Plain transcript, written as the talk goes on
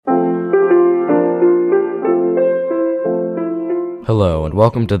Hello, and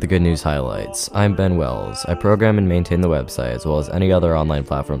welcome to the Good News Highlights. I'm Ben Wells. I program and maintain the website as well as any other online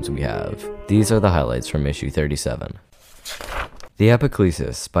platforms we have. These are the highlights from issue 37. The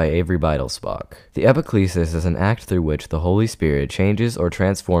Epiclesis by Avery Beidelsbach. The epiclesis is an act through which the Holy Spirit changes or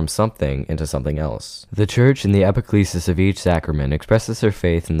transforms something into something else. The Church in the epiclesis of each sacrament expresses her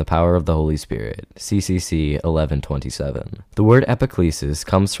faith in the power of the Holy Spirit. CCC 1127. The word epiclesis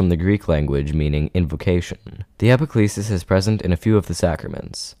comes from the Greek language meaning invocation. The epiclesis is present in a few of the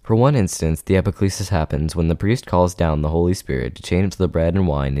sacraments. For one instance, the epiclesis happens when the priest calls down the Holy Spirit to change the bread and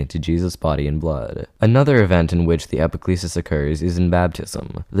wine into Jesus' body and blood. Another event in which the epiclesis occurs is in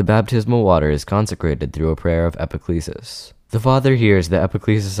baptism. The baptismal water is consecrated through a prayer of epiclesis. The Father hears the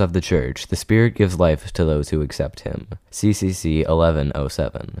epiclesis of the Church. The Spirit gives life to those who accept him. CCC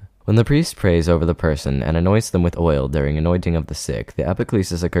 1107. When the priest prays over the person and anoints them with oil during anointing of the sick, the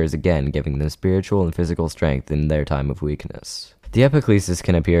epiclesis occurs again, giving them spiritual and physical strength in their time of weakness. The epiclesis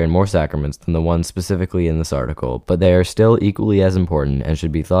can appear in more sacraments than the ones specifically in this article, but they are still equally as important and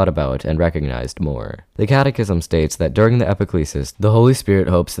should be thought about and recognized more. The Catechism states that during the epiclesis, the Holy Spirit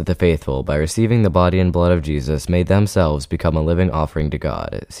hopes that the faithful, by receiving the body and blood of Jesus, may themselves become a living offering to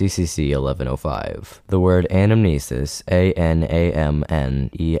God. CCC 1105. The word anamnesis, A-N-A-M-N-E-S-I-S,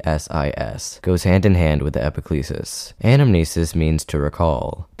 goes hand in hand with the epiclesis. Anamnesis means to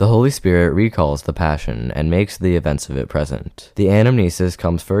recall. The Holy Spirit recalls the Passion and makes the events of it present. The anamnesis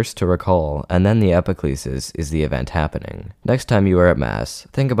comes first to recall, and then the epiclesis is the event happening. Next time you are at Mass,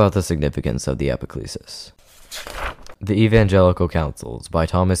 think about the significance of the epiclesis. The Evangelical Counsels by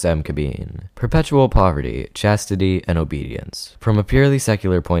Thomas M. Cabine. Perpetual poverty, chastity, and obedience. From a purely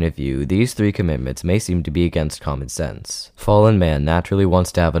secular point of view, these three commitments may seem to be against common sense. Fallen man naturally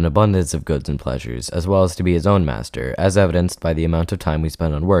wants to have an abundance of goods and pleasures, as well as to be his own master, as evidenced by the amount of time we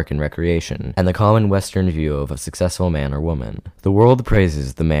spend on work and recreation, and the common Western view of a successful man or woman. The world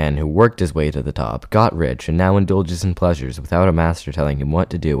praises the man who worked his way to the top, got rich, and now indulges in pleasures without a master telling him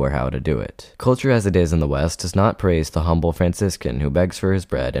what to do or how to do it. Culture as it is in the West does not praise the humble Franciscan who begs for his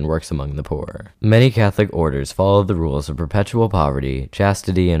bread and works among the poor. Many Catholic orders follow the rules of perpetual poverty,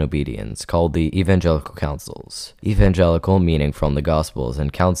 chastity, and obedience, called the Evangelical Counsels. Evangelical meaning from the Gospels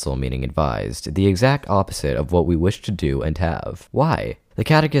and counsel meaning advised, the exact opposite of what we wish to do and have. Why? The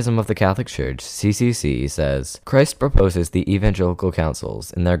Catechism of the Catholic Church, CCC, says, Christ proposes the evangelical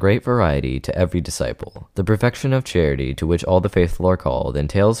counsels in their great variety to every disciple. The perfection of charity to which all the faithful are called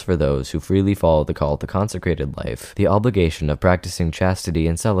entails for those who freely follow the call to consecrated life the obligation of practicing chastity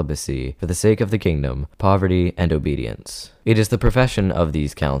and celibacy for the sake of the kingdom, poverty, and obedience. It is the profession of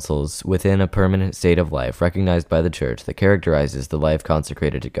these counsels within a permanent state of life recognized by the Church that characterizes the life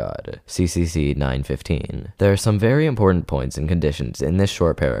consecrated to God. CCC 915. There are some very important points and conditions in this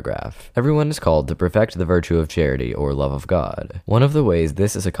short paragraph. Everyone is called to perfect the virtue of charity or love of God. One of the ways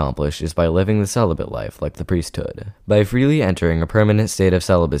this is accomplished is by living the celibate life like the priesthood. By freely entering a permanent state of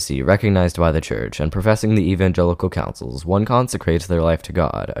celibacy recognized by the Church and professing the evangelical counsels, one consecrates their life to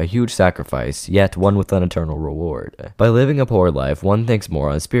God, a huge sacrifice, yet one with an eternal reward. By living a poor life, one thinks more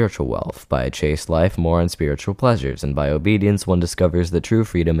on spiritual wealth. By a chaste life, more on spiritual pleasures, and by obedience, one discovers that true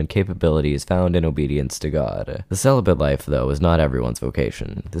freedom and capability is found in obedience to God. The celibate life, though, is not everyone's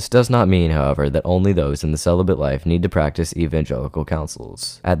vocation. This does not mean, however, that only those in the celibate life need to practice evangelical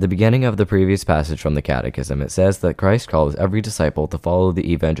counsels. At the beginning of the previous passage from the Catechism, it says that Christ calls every disciple to follow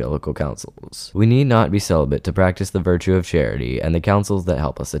the evangelical counsels. We need not be celibate to practice the virtue of charity and the counsels that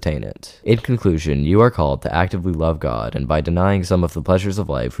help us attain it. In conclusion, you are called to actively love God, and by denying some of the pleasures of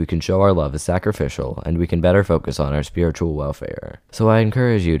life, we can show our love as sacrificial, and we can better focus on our spiritual welfare. So I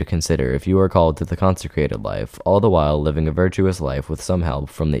encourage you to consider if you are called to the consecrated life, all the while living a virtuous life with some help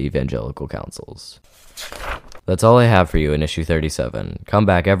from the evangelical counsels. That's all I have for you in issue 37. Come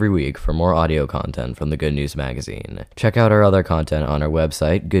back every week for more audio content from the Good News Magazine. Check out our other content on our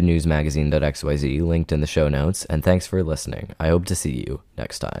website, goodnewsmagazine.xyz, linked in the show notes, and thanks for listening. I hope to see you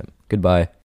next time. Goodbye.